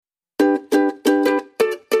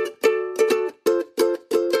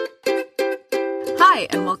Hi,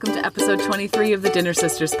 and welcome to episode 23 of the Dinner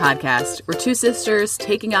Sisters podcast. We're two sisters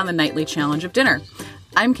taking on the nightly challenge of dinner.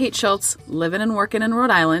 I'm Kate Schultz, living and working in Rhode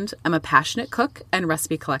Island. I'm a passionate cook and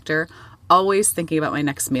recipe collector, always thinking about my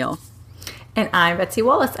next meal. And I'm Betsy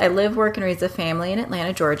Wallace. I live, work, and raise a family in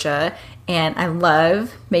Atlanta, Georgia, and I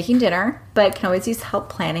love making dinner, but can always use help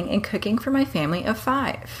planning and cooking for my family of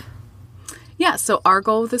 5. Yeah, so our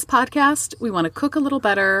goal with this podcast, we want to cook a little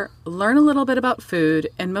better, learn a little bit about food,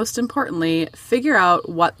 and most importantly, figure out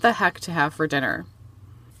what the heck to have for dinner.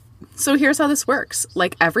 So here's how this works.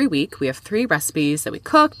 Like every week, we have 3 recipes that we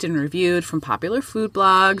cooked and reviewed from popular food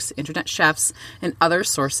blogs, internet chefs, and other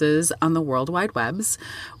sources on the World Wide Webs.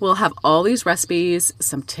 We'll have all these recipes,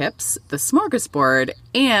 some tips, the smorgasbord,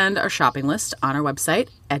 and our shopping list on our website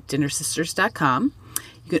at dinnersisters.com.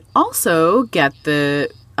 You can also get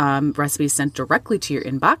the recipes sent directly to your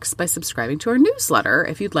inbox by subscribing to our newsletter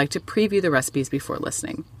if you'd like to preview the recipes before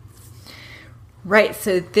listening. Right,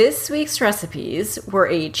 so this week's recipes were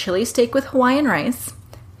a chili steak with Hawaiian rice,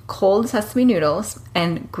 cold sesame noodles,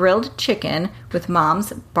 and grilled chicken with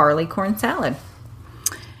Mom's barley corn salad.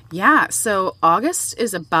 Yeah, so August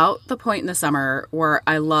is about the point in the summer where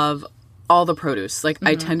I love all the produce. Like,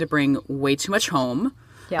 I tend to bring way too much home.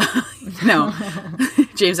 Yeah. No,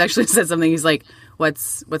 James actually said something. He's like,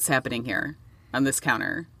 what's happening here on this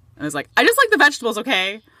counter? And I was like, I just like the vegetables,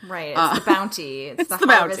 okay? Right, it's the bounty. It's the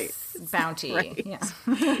harvest bounty. Right.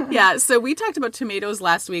 Yeah. Yeah, so we talked about tomatoes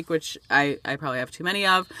last week, which I probably have too many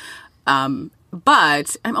of.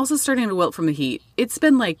 But I'm also starting to wilt from the heat. It's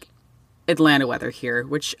been like Atlanta weather here,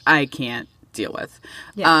 which I can't deal with.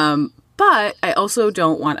 Yeah. But I also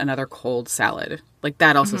don't want another cold salad. Like,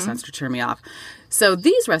 that also starts to turn me off. So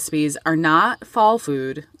these recipes are not fall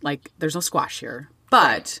food. Like, there's no squash here.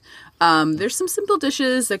 But there's some simple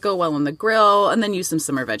dishes that go well on the grill, and then use some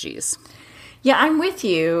summer veggies. Yeah, I'm with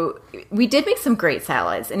you. We did make some great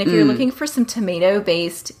salads. And if you're looking for some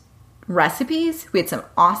tomato-based recipes, we had some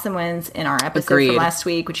awesome ones in our episode from last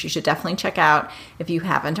week, which you should definitely check out if you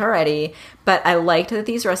haven't already. But I liked that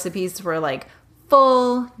these recipes were like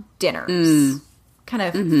full dinners. Kind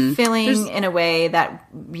of filling in a way that,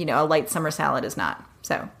 you know, a light summer salad is not.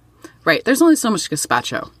 So, right. There's only so much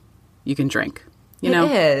gazpacho you can drink. You know?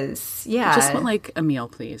 It is. Yeah. I just want like a meal,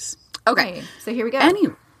 please. Okay. Right. So here we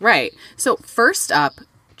go. Right. So first up,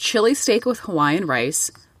 chili steak with Hawaiian rice.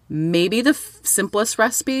 Maybe the simplest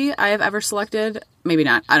recipe I have ever selected. Maybe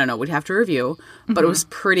not. I don't know. We'd have to review. But it was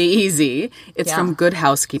pretty easy. It's from Good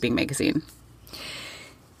Housekeeping magazine.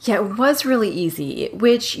 Yeah, it was really easy,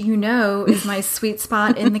 which, you know, is my sweet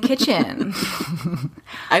spot in the kitchen.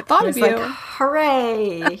 I thought of you. Like,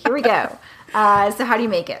 hooray. Here we go. So how do you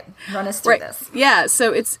make it? Run us through this. Yeah,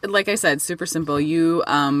 so it's, like I said, super simple. You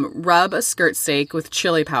rub a skirt steak with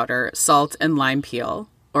chili powder, salt, and lime peel,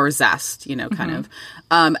 or zest, you know, kind of.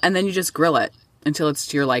 And then you just grill it until it's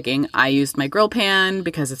to your liking. I used my grill pan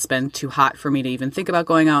because it's been too hot for me to even think about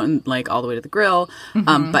going out and, like, all the way to the grill.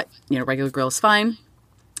 But, you know, regular grill is fine.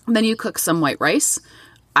 And then you cook some white rice.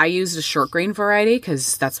 I used a short grain variety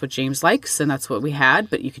because that's what James likes and that's what we had,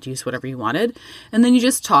 but you could use whatever you wanted. And then you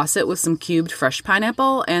just toss it with some cubed fresh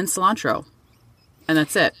pineapple and cilantro. And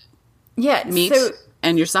that's it. Yeah. Meat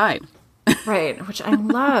and your side. Right, which I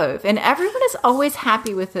love. And everyone is always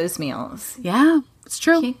happy with those meals. Yeah, it's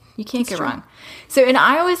true. You can't get wrong. So, and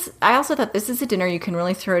I also thought this is a dinner you can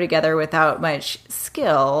really throw together without much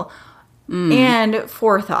skill and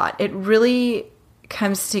forethought. It really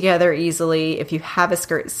comes together easily. If you have a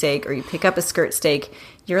skirt steak or you pick up a skirt steak,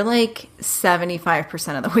 you're like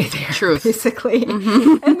 75% of the way there. Truth. Basically.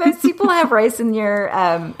 And most people have rice in your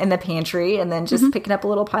in the pantry, and then just picking up a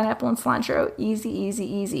little pineapple and cilantro. Easy, easy,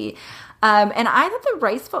 easy. And I thought the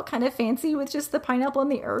rice felt kind of fancy with just the pineapple and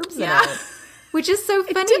the herbs in it, which is so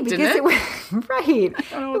funny because it was right. I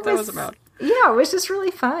don't know what that was about. Yeah, it was just really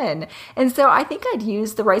fun. And so I think I'd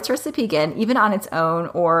use the rice recipe again, even on its own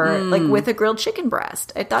or like with a grilled chicken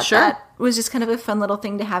breast. I thought that was just kind of a fun little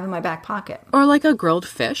thing to have in my back pocket. Or like a grilled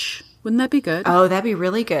fish. Wouldn't that be good? Oh, that'd be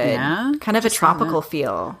really good. Yeah. Kind of a tropical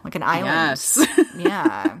feel, like an island. Yes.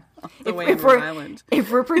 Yeah. If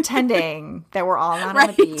we're pretending that we're all not on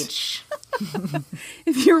a beach.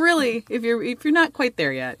 if you're not quite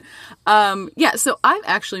there yet. So I've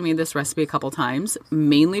actually made this recipe a couple times,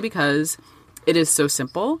 mainly because it is so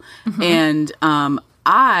simple. And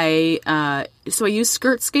I use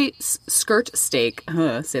skirt steak,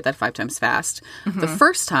 say that 5 times fast, the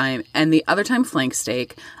first time, and the other time flank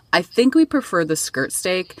steak. I think we prefer the skirt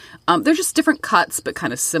steak. They're just different cuts, but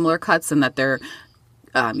kind of similar cuts in that they're,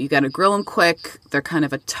 you got to grill them quick. They're kind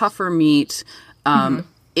of a tougher meat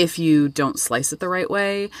if you don't slice it the right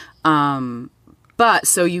way. But But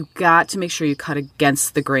so you got to make sure you cut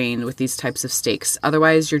against the grain with these types of steaks.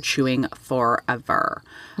 Otherwise, you're chewing forever.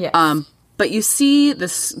 Yes. But you see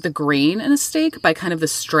the grain in a steak by kind of the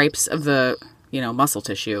stripes of the, muscle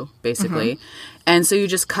tissue, basically. And so you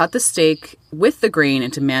just cut the steak with the grain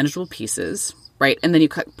into manageable pieces, right? And then you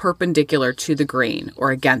cut perpendicular to the grain or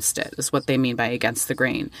against it is what they mean by against the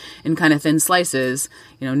grain in kind of thin slices,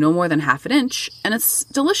 no more than half an inch. And it's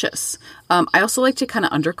delicious. I also like to kind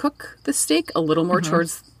of undercook the steak a little more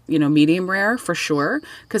towards, medium rare for sure.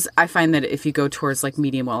 Because I find that if you go towards like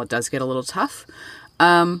medium well, it does get a little tough.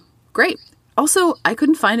 Great. Also, I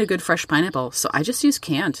couldn't find a good fresh pineapple, so I just used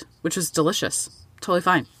canned, which was delicious. Totally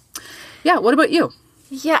fine. Yeah, what about you?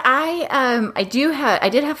 Yeah, I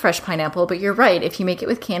did have fresh pineapple, but you're right. If you make it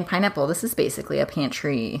with canned pineapple, this is basically a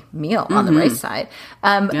pantry meal on the rice side.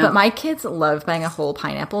 But my kids love buying a whole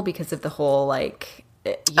pineapple because of the whole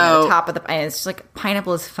top of the. And it's just like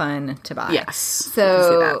pineapple is fun to buy. Yes.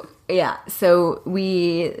 So yeah, so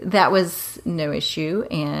that was no issue,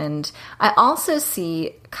 and I also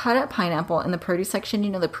see cut up pineapple in the produce section.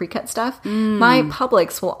 The pre-cut stuff. My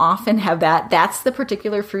Publix will often have that. That's the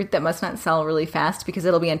particular fruit that must not sell really fast because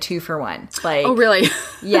it'll be on 2 for $1. Like, oh, really?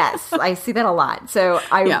 Yes, I see that a lot. So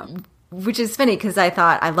which is funny because I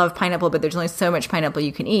thought I love pineapple, but there's only so much pineapple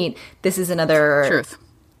you can eat. This is another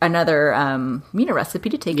recipe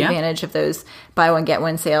to take advantage of those buy one get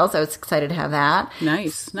one sales. I was excited to have that.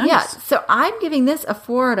 Nice. Yeah, so I'm giving this a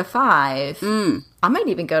 4 out of 5. I might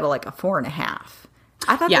even go to like a 4.5.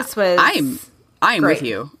 I thought this was. I'm with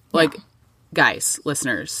you. Like, guys,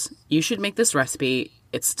 listeners, you should make this recipe.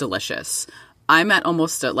 It's delicious. I'm at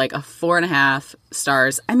almost at like a 4.5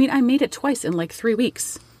 stars. I mean, I made it twice in like 3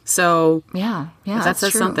 weeks. So yeah, if that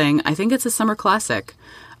says something. I think it's a summer classic.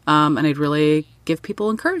 And I'd really give people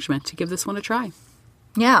encouragement to give this one a try.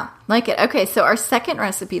 Yeah, like it. Okay, so our second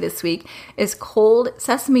recipe this week is cold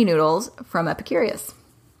sesame noodles from Epicurious.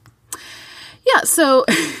 Yeah, so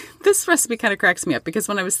this recipe kind of cracks me up because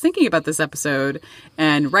when I was thinking about this episode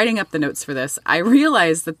and writing up the notes for this, I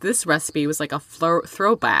realized that this recipe was like a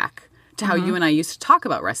throwback to how you and I used to talk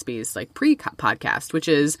about recipes like pre-podcast, which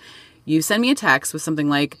is you send me a text with something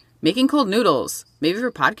like, making cold noodles, maybe for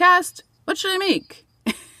a podcast? What should I make?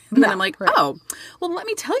 And then I'm like, oh, well, let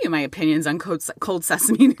me tell you my opinions on cold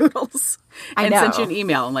sesame noodles. And sent you an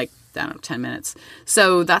email in like, I don't know, 10 minutes.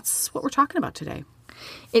 So that's what we're talking about today.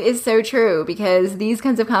 It is so true because these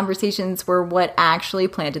kinds of conversations were what actually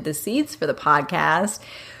planted the seeds for the podcast.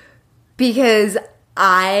 Because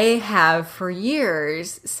I have for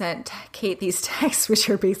years sent Kate these texts, which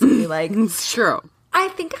are basically like, it's true. I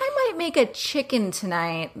think I might make a chicken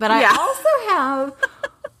tonight, but I also have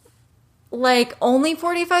like only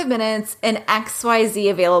 45 minutes and XYZ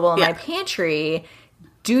available in my pantry.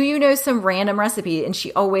 Do you know some random recipe? And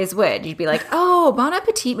she always would. You'd be like, oh, Bon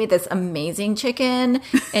Appetit made this amazing chicken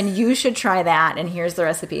and you should try that. And here's the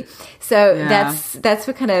recipe. So that's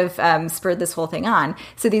what kind of spurred this whole thing on.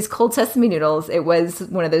 So these cold sesame noodles, it was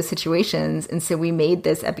one of those situations. And so we made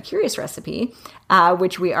this Epicurious recipe,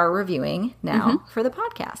 which we are reviewing now for the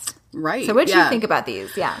podcast. Right. So what did you think about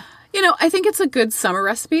these? Yeah. I think it's a good summer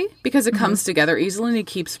recipe because it comes together easily and it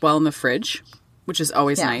keeps well in the fridge, which is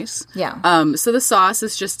always nice. Yeah. So the sauce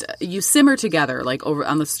is just, you simmer together, like over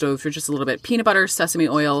on the stove for just a little bit. Peanut butter, sesame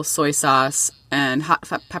oil, soy sauce, and hot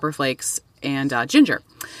pepper flakes, and ginger.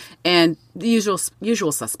 And the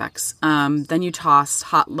usual suspects. Then you toss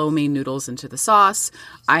hot lo mein noodles into the sauce.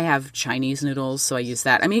 I have Chinese noodles, so I use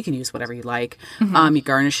that. I mean, you can use whatever you like. You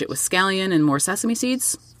garnish it with scallion and more sesame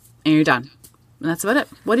seeds, and you're done. And that's about it.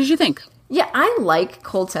 What did you think? Yeah, I like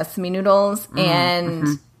cold sesame noodles, and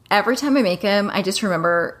every time I make them, I just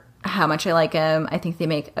remember how much I like them. I think they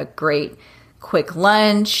make a great quick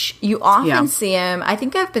lunch. You often see them. I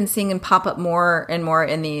think I've been seeing them pop up more and more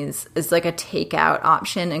in these as like a takeout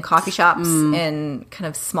option in coffee shops and kind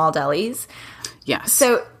of small delis. Yes.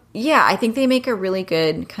 So, yeah, I think they make a really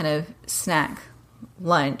good kind of snack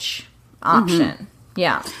lunch option.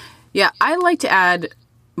 Yeah. Yeah, I like to add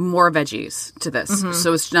more veggies to this.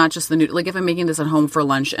 So it's not just the noodle. Like if I'm making this at home for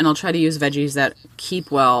lunch, and I'll try to use veggies that keep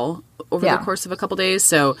well over the course of a couple days.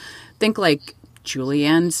 So think like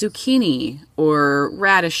julienne zucchini or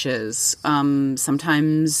radishes.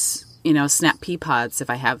 Sometimes, snap pea pods if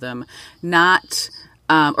I have them. Not,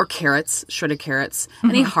 or carrots, shredded carrots.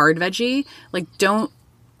 Any hard veggie. Like don't,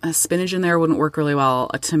 spinach in there wouldn't work really well.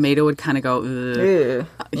 A tomato would kind of go, ugh.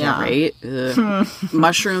 Yeah, right?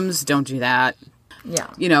 Mushrooms, don't do that.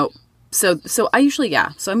 Yeah. So I usually,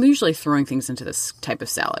 so I'm usually throwing things into this type of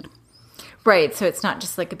salad. Right, so it's not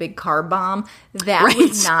just like a big carb bomb. That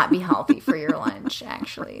would not be healthy for your lunch,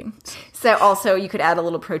 actually. So also you could add a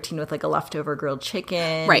little protein with like a leftover grilled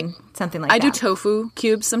chicken. Right. Something like that. I do that. tofu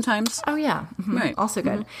cubes sometimes. Oh, yeah. Mm-hmm. Right. Also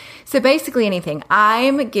good. So basically anything.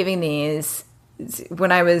 I'm giving these,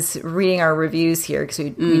 when I was reading our reviews here, because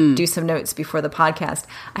we do some notes before the podcast,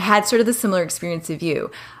 I had sort of the similar experience of you,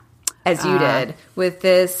 as you did, with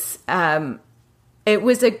this. It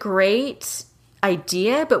was a great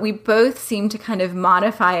idea, but we both seem to kind of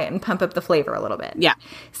modify it and pump up the flavor a little bit. Yeah.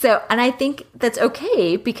 So, and I think that's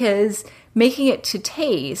okay, because making it to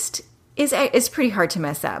taste is pretty hard to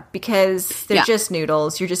mess up, because they're just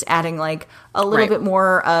noodles. You're just adding like a little bit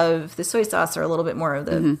more of the soy sauce or a little bit more of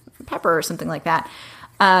the pepper or something like that.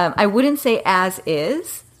 I wouldn't say as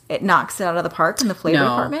is. It knocks it out of the park in the flavor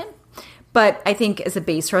department. But I think as a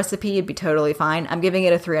base recipe, it'd be totally fine. I'm giving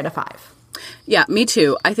it a 3 out of 5. Yeah, me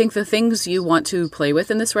too. I think the things you want to play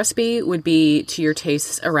with in this recipe would be to your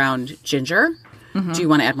tastes around ginger. Mm-hmm. Do you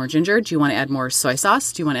want to add more ginger? Do you want to add more soy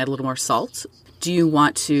sauce? Do you want to add a little more salt? Do you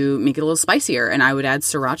want to make it a little spicier? And I would add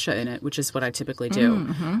sriracha in it, which is what I typically do.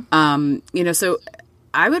 Mm-hmm. So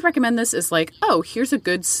I would recommend this as like, oh, here's a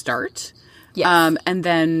good start. Yes. And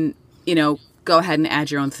then, go ahead and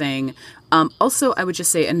add your own thing. Also, I would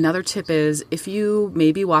just say another tip is if you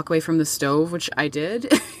maybe walk away from the stove, which I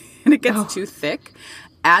did, and it gets too thick,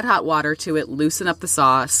 add hot water to it, loosen up the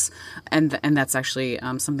sauce, and that's actually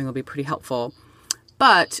something that'll be pretty helpful.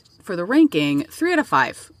 But for the ranking, 3 out of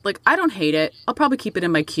 5. Like, I don't hate it. I'll probably keep it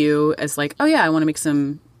in my queue as like, oh yeah, I want to make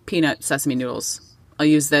some peanut sesame noodles. I'll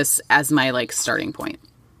use this as my like starting point.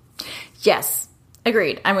 Yes.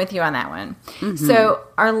 Agreed. I'm with you on that one. Mm-hmm. So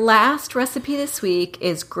our last recipe this week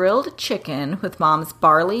is grilled chicken with Mom's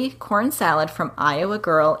barley corn salad from Iowa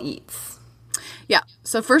Girl Eats. Yeah.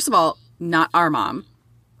 So first of all, not our mom.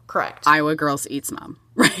 Correct. Iowa Girls Eats mom.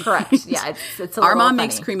 Right. Correct. Yeah. It's a our mom funny.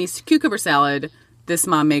 Makes creamy cucumber salad. This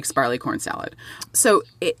mom makes barley corn salad. So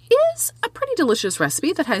it is a pretty delicious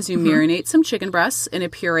recipe that has you marinate some chicken breasts in a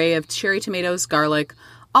puree of cherry tomatoes, garlic,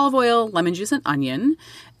 olive oil, lemon juice, and onion.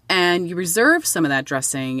 And you reserve some of that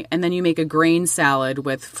dressing, and then you make a grain salad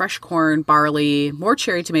with fresh corn, barley, more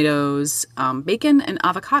cherry tomatoes, bacon, and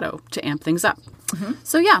avocado to amp things up. Mm-hmm.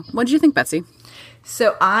 So yeah, what did you think, Betsy?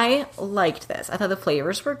 So I liked this. I thought the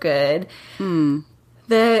flavors were good.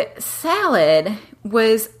 The salad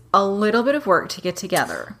was a little bit of work to get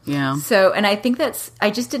together. Yeah. So, and I think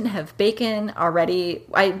I just didn't have bacon already.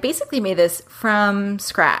 I basically made this from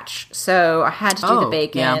scratch. So I had to do the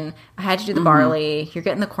bacon. Yeah. I had to do the barley. You're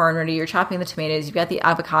getting the corn ready. You're chopping the tomatoes. You've got the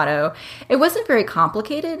avocado. It wasn't very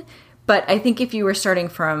complicated, but I think if you were starting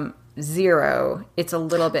from zero, it's a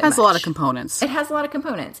little bit It has a lot of components. It has a lot of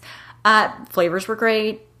components. Flavors were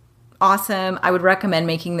great. Awesome. I would recommend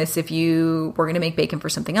making this if you were going to make bacon for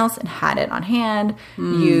something else and had it on hand.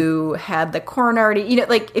 You had the corn already,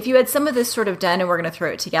 like if you had some of this sort of done and we're going to throw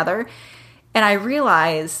it together. And I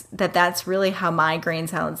realize that that's really how my grain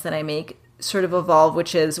salads that I make sort of evolve,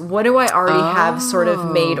 which is what do I already have sort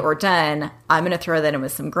of made or done? I'm going to throw that in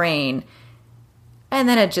with some grain. And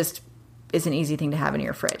then it just is an easy thing to have in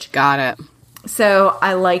your fridge. Got it. So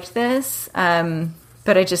I liked this,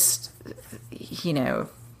 but I just,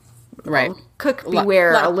 right. Cook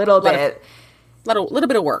beware a little bit. Little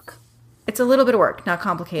bit of work. It's a little bit of work, not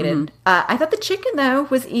complicated. I thought the chicken, though,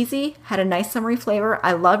 was easy, had a nice summery flavor.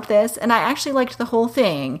 I loved this, and I actually liked the whole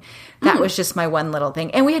thing. That was just my one little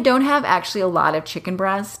thing. And we don't have actually a lot of chicken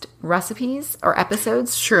breast recipes or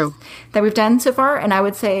episodes that we've done so far, and I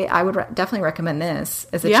would say I would definitely recommend this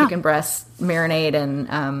as a chicken breast marinade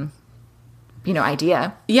and,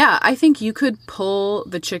 idea. Yeah, I think you could pull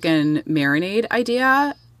the chicken marinade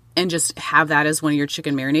idea and just have that as one of your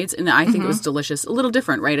chicken marinades. And I think it was delicious. A little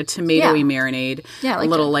different, right? A tomatoey marinade. Yeah, a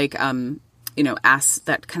little that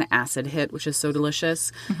kind of acid hit, which is so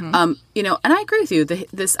delicious. And I agree with you.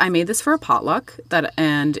 I made this for a potluck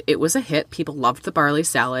and it was a hit. People loved the barley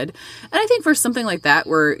salad. And I think for something like that,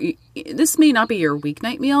 where this may not be your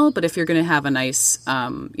weeknight meal, but if you're going to have a nice,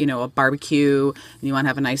 a barbecue and you want to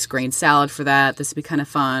have a nice grain salad for that, this would be kind of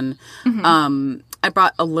fun. I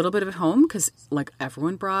brought a little bit of it home because, like,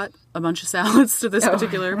 everyone brought a bunch of salads to this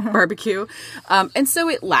particular barbecue. And so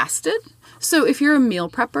it lasted. So if you're a meal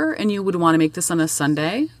prepper and you would want to make this on a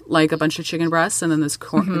Sunday, like a bunch of chicken breasts and then this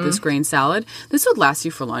grain salad, this would last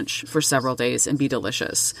you for lunch for several days and be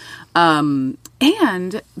delicious. And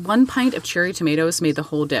 1 pint of cherry tomatoes made the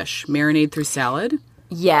whole dish. Marinade through salad.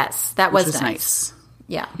 Yes, that was nice.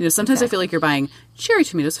 Yeah. Sometimes I feel like you're buying cherry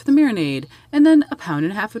tomatoes for the marinade and then 1.5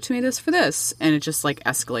 pounds of tomatoes for this. And it just like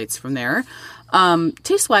escalates from there.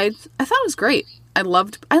 Taste-wise, I thought it was great. I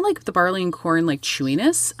like the barley and corn, like,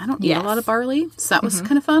 chewiness. I don't eat a lot of barley, so that was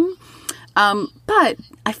kind of fun. But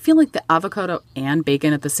I feel like the avocado and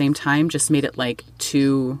bacon at the same time just made it, like,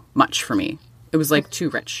 too much for me. It was, like, too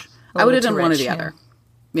rich. I would have done one or the other.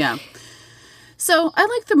 Yeah. So I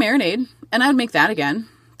like the marinade, and I'd make that again.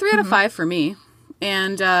 3 out of 5 for me.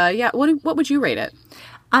 And, what would you rate it?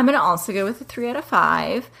 I'm going to also go with a 3 out of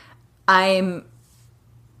 5.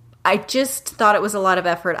 I just thought it was a lot of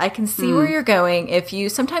effort. I can see where you're going.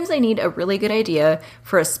 Sometimes I need a really good idea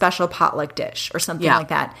for a special potluck dish or something like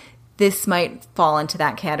that. This might fall into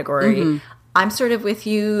that category. I'm sort of with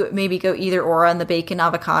you. Maybe go either or on the bacon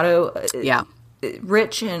avocado.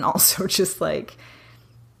 Rich and also just like,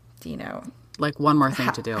 like one more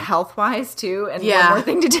thing to do. Health-wise too. And one more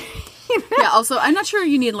thing to do. Yeah, also, I'm not sure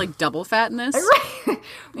you need, like, double fatness. Right.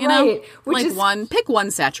 You know? Pick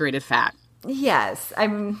one saturated fat. Yes.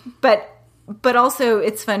 But also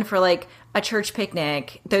it's fun for, like, a church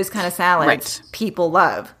picnic, those kind of salads people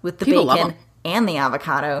love with the bacon and the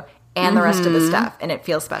avocado and the rest of the stuff, and it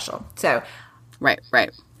feels special. So Right.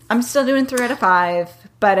 I'm still doing 3 out of 5,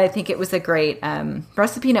 but I think it was a great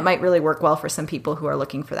recipe, and it might really work well for some people who are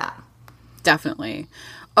looking for that. Definitely.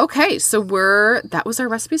 Okay, so that was our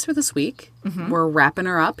recipes for this week. We're wrapping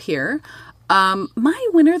her up here. My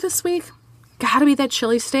winner this week gotta be that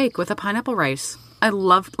chili steak with a pineapple rice. I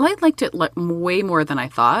liked it way more than I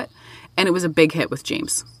thought, and it was a big hit with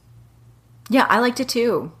James. Yeah, I liked it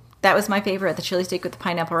too. That was my favorite, the chili steak with the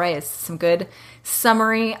pineapple rice. Some good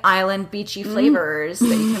summery island beachy flavors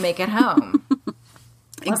that you can make at home.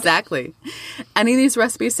 Exactly. Any of these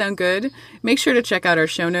recipes sound good? Make sure to check out our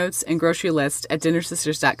show notes and grocery list at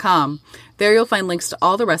dinnersisters.com. There you'll find links to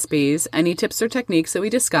all the recipes, any tips or techniques that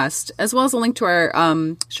we discussed, as well as a link to our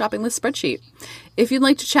shopping list spreadsheet. If you'd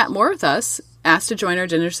like to chat more with us, ask to join our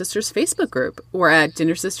Dinner Sisters Facebook group. We're at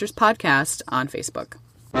Dinner Sisters Podcast on Facebook.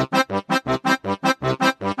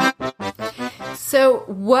 So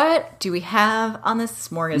what do we have on this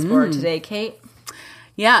smorgasbord today, Kate?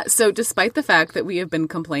 Yeah, so despite the fact that we have been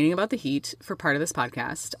complaining about the heat for part of this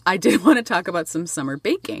podcast, I did want to talk about some summer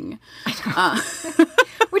baking.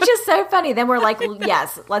 Which is so funny. Then we're like,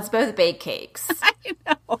 yes, let's both bake cakes. I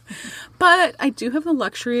know. But I do have the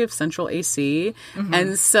luxury of central AC.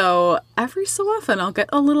 And so every so often I'll get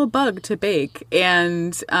a little bug to bake.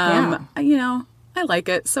 And, I like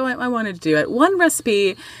it. So I wanted to do it. One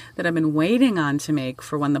recipe that I've been waiting on to make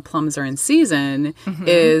for when the plums are in season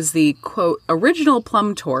is the, quote, original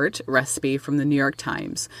plum torte recipe from the New York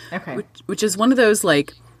Times. Okay. Which is one of those,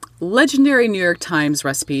 like, legendary New York Times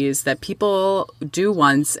recipes that people do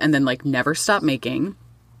once and then, like, never stop making.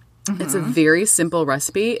 It's a very simple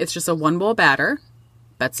recipe. It's just a 1-bowl batter.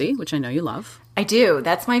 Betsy, which I know you love. I do.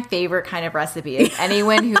 That's my favorite kind of recipe. If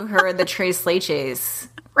anyone who heard the Tres Leches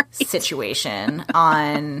situation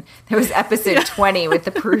on, there was episode 20 with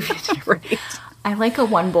the Peruvian. I like a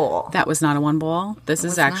 1-bowl. That was not a 1-bowl. This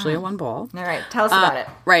is actually a 1-bowl. All right. Tell us about it.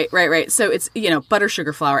 Right. So it's, butter,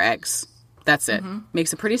 sugar, flour, eggs. That's it.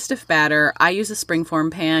 Makes a pretty stiff batter. I use a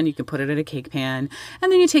springform pan. You can put it in a cake pan.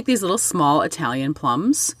 And then you take these little small Italian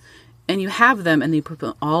plums and you have them and you put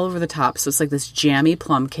them all over the top. So it's like this jammy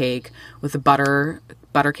plum cake with a butter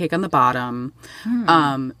cake on the bottom.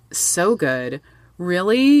 So good.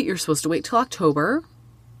 Really, you're supposed to wait till October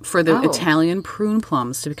for the Italian prune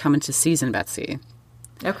plums to come into season, Betsy.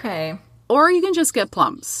 Okay. Or you can just get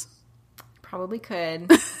plums. Probably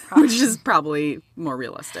could. Which is probably more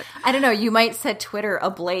realistic. I don't know. You might set Twitter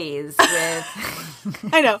ablaze with...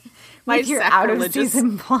 I know. With your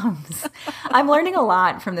out-of-season plums. I'm learning a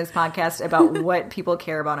lot from this podcast about what people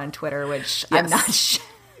care about on Twitter, which I'm not sure.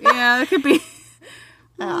 Yeah, it could be...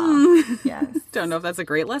 Yes. Don't know if that's a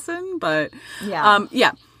great lesson, but yeah.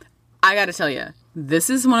 I gotta tell you,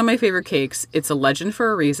 this is one of my favorite cakes. It's a legend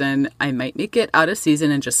for a reason. I might make it out of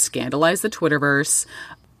season and just scandalize the Twitterverse.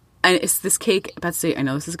 And it's this cake, Betsy, I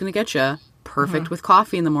know this is gonna get you, perfect with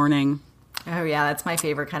coffee in the morning. Oh yeah, that's my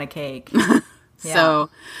favorite kind of cake.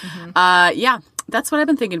 So, that's what I've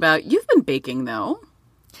been thinking about. You've been baking though.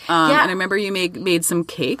 And I remember you made some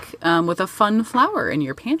cake with a fun flour in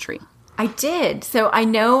your pantry. I did. So I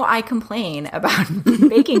know I complain about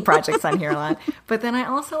baking projects on here a lot, but then I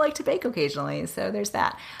also like to bake occasionally. So there's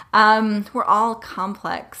that. We're all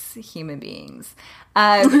complex human beings.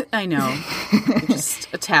 I know.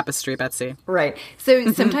 Just a tapestry, Betsy. Right.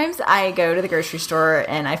 So sometimes I go to the grocery store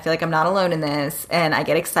and I feel like I'm not alone in this, and I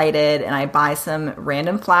get excited and I buy some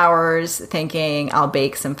random flours thinking I'll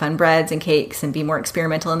bake some fun breads and cakes and be more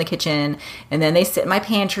experimental in the kitchen. And then they sit in my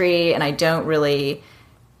pantry and I don't really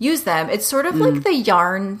use them. It's sort of like the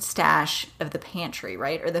yarn stash of the pantry,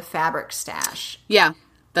 right? Or the fabric stash. Yeah,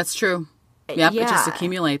 that's true. Yep, it just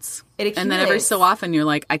accumulates. And then every so often you're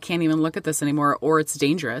like, I can't even look at this anymore, or it's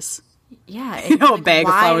dangerous. Yeah. A bag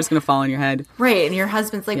of flour is going to fall on your head. Right. And your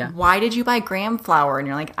husband's like, why did you buy graham flour? And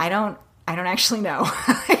you're like, I don't actually know.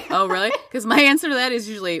 Oh, really? Because my answer to that is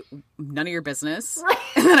usually none of your business. Right.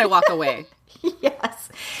 And then I walk away. Yes.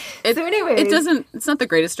 So anyways. It's not the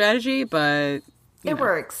greatest strategy, but it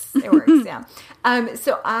works. It works, yeah.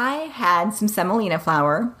 So I had some semolina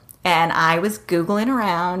flour. And I was Googling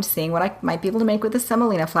around, seeing what I might be able to make with the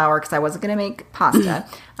semolina flour, because I wasn't going to make pasta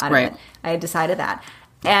out of it. I had decided that.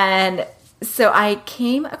 And so I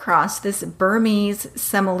came across this Burmese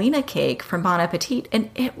semolina cake from Bon Appetit,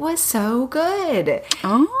 and it was so good.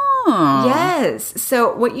 Oh. Yes.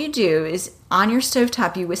 So what you do is, on your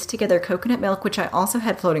stovetop, you whisk together coconut milk, which I also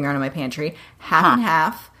had floating around in my pantry, half and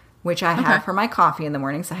half, which I have for my coffee in the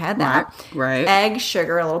morning, so I had that. Right. Egg,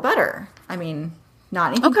 sugar, a little butter. I mean,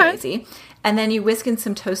 not anything crazy. And then you whisk in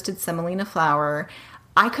some toasted semolina flour.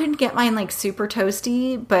 I couldn't get mine like super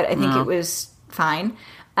toasty, but I think it was fine.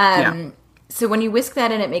 So when you whisk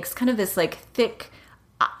that in, it makes kind of this like thick,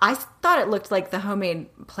 I thought it looked like the homemade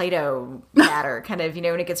Play-Doh batter, kind of,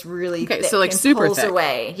 when it gets really thick. So like and super pulls thick.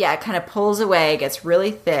 away. Yeah, it kind of pulls away, gets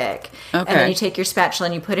really thick. And then you take your spatula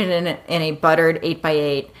and you put it in a buttered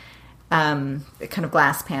 8x8 kind of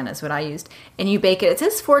glass pan is what I used. And you bake it. It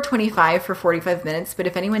says 425 for 45 minutes, but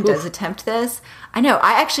if anyone does attempt this, I know.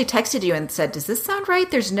 I actually texted you and said, does this sound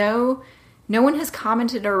right? There's no one has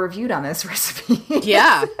commented or reviewed on this recipe.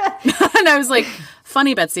 Yeah. And I was like,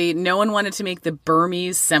 funny, Betsy, no one wanted to make the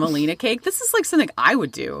Burmese semolina cake. This is like something I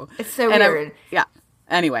would do. It's so weird.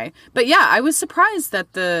 Anyway. But yeah, I was surprised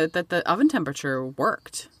that the oven temperature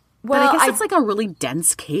worked. Well, but I guess it's like a really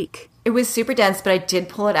dense cake. It was super dense, but I did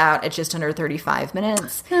pull it out at just under 35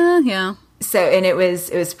 minutes. Yeah. So, and it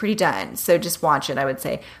was pretty done. So just watch it, I would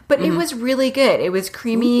say. But it was really good. It was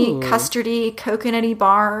creamy, custardy, coconutty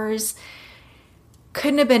bars.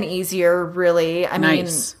 Couldn't have been easier, really. I mean,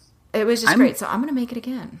 it was just great. So I'm going to make it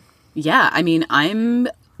again. Yeah. I mean,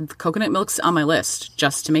 coconut milk's on my list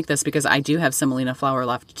just to make this because I do have semolina flour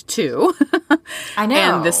left too. I know.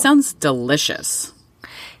 And this sounds delicious.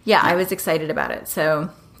 Yeah, I was excited about it. So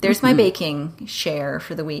there's my baking share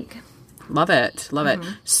for the week. Love it. Love it.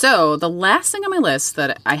 So the last thing on my list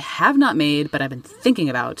that I have not made, but I've been thinking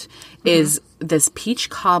about is this peach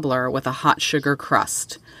cobbler with a hot sugar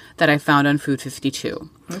crust that I found on Food 52.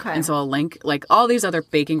 Okay. And so I'll link, like all these other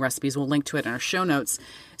baking recipes, we'll link to it in our show notes.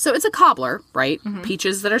 So it's a cobbler, right?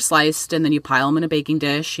 Peaches that are sliced, and then you pile them in a baking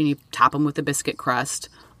dish and you top them with a biscuit crust.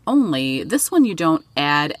 Only this one you don't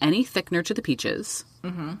add any thickener to the peaches.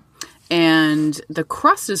 And the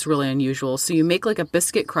crust is really unusual. So you make like a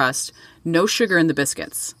biscuit crust, no sugar in the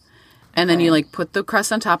biscuits. And then you like put the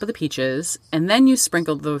crust on top of the peaches, and then you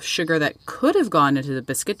sprinkle the sugar that could have gone into the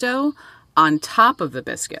biscuit dough on top of the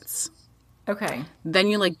biscuits. Okay. Then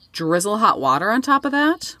you like drizzle hot water on top of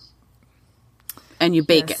that, and you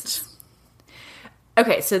bake it.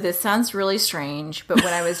 Okay, so this sounds really strange, but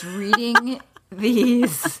when I was reading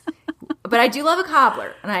these, but I do love a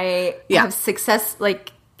cobbler, and I successfully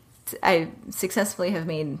have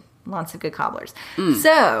made lots of good cobblers.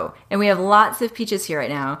 So, and we have lots of peaches here right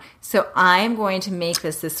now. So I'm going to make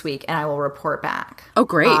this week, and I will report back. Oh,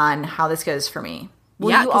 great. On how this goes for me.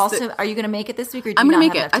 Will you also? Are you going to make it this week, or do I'm you going to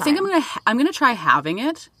not make have it. I think enough time? I'm going to try having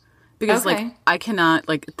it because like I cannot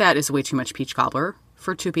that is way too much peach cobbler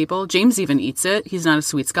for two people. James even eats it. He's not a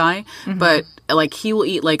sweets guy, but like he will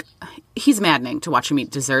eat he's maddening to watch him eat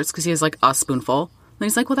desserts because he has like a spoonful. And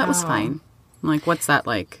he's like, well, that was fine. I'm like, what's that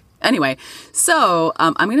like? Anyway, so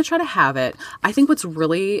I'm going to try to have it. I think what's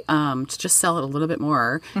really, to just sell it a little bit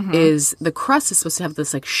more, is the crust is supposed to have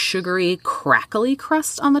this like sugary, crackly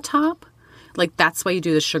crust on the top. Like that's why you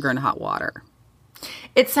do the sugar and hot water.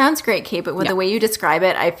 It sounds great, Kate, but with the way you describe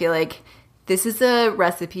it, I feel like this is a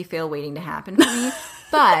recipe fail waiting to happen for me.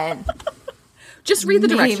 But just read the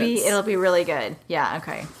directions. Maybe it'll be really good. Yeah,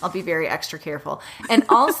 okay. I'll be very extra careful. And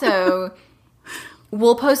also,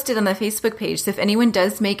 we'll post it on the Facebook page. So if anyone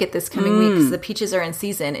does make it this coming week, because the peaches are in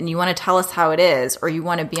season, and you want to tell us how it is, or you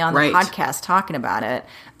want to be on the podcast talking about it,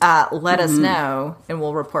 let us know, and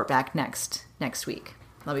we'll report back next week.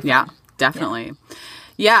 That'll be fun. Yeah, definitely.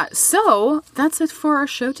 Yeah, so that's it for our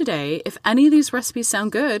show today. If any of these recipes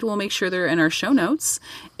sound good, we'll make sure they're in our show notes.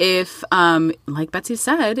 If, like Betsy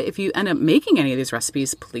said, if you end up making any of these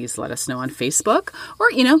recipes, please let us know on Facebook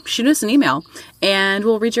or, shoot us an email and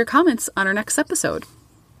we'll read your comments on our next episode.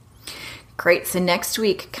 Great. So next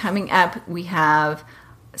week coming up, we have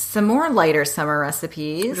some more lighter summer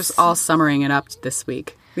recipes. We're just all summering it up this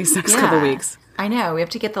week, these next couple weeks. I know. We have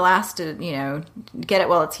to get the last to, get it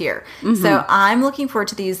while it's here. Mm-hmm. So I'm looking forward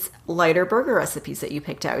to these lighter burger recipes that you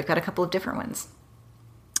picked out. We've got a couple of different ones.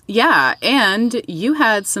 Yeah, and you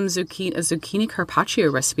had a zucchini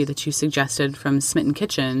carpaccio recipe that you suggested from Smitten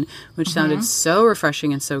Kitchen, which sounded so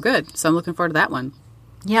refreshing and so good. So I'm looking forward to that one.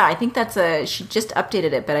 Yeah, I think she just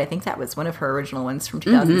updated it, but I think that was one of her original ones from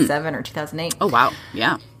 2007 or 2008. Oh, wow.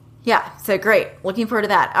 Yeah. Yeah, so great. Looking forward to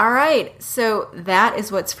that. All right, so that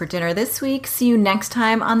is what's for dinner this week. See you next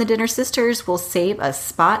time on The Dinner Sisters. We'll save a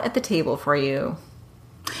spot at the table for you.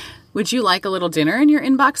 Would you like a little dinner in your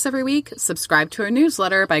inbox every week? Subscribe to our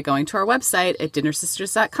newsletter by going to our website at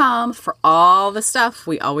dinnersisters.com for all the stuff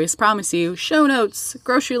we always promise you. Show notes,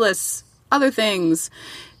 grocery lists, other things.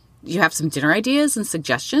 You have some dinner ideas and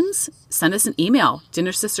suggestions? Send us an email,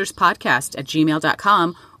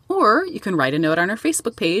 dinnersisterspodcast@gmail.com, or you can write a note on our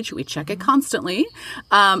Facebook page. We check it constantly.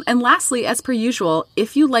 And lastly, as per usual,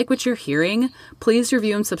 if you like what you're hearing, please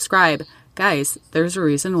review and subscribe. Guys, there's a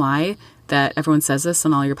reason why that everyone says this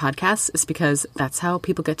on all your podcasts, is because that's how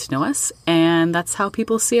people get to know us, and that's how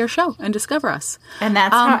people see our show and discover us. And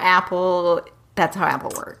that's how Apple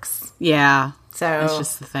works. Yeah. So it's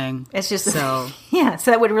just the thing. It's just so yeah.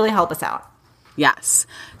 So that would really help us out. Yes.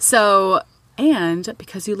 So, and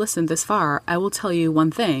because you listened this far, I will tell you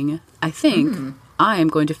one thing. I think I am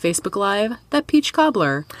going to Facebook Live that peach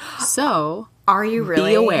cobbler. So are you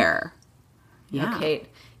really? Be aware. Yeah. Okay,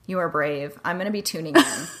 you are brave. I'm going to be tuning in.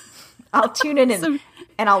 I'll tune in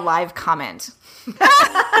and I'll live comment.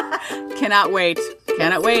 Cannot wait.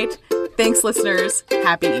 Cannot wait. Thanks, listeners.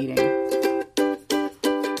 Happy eating.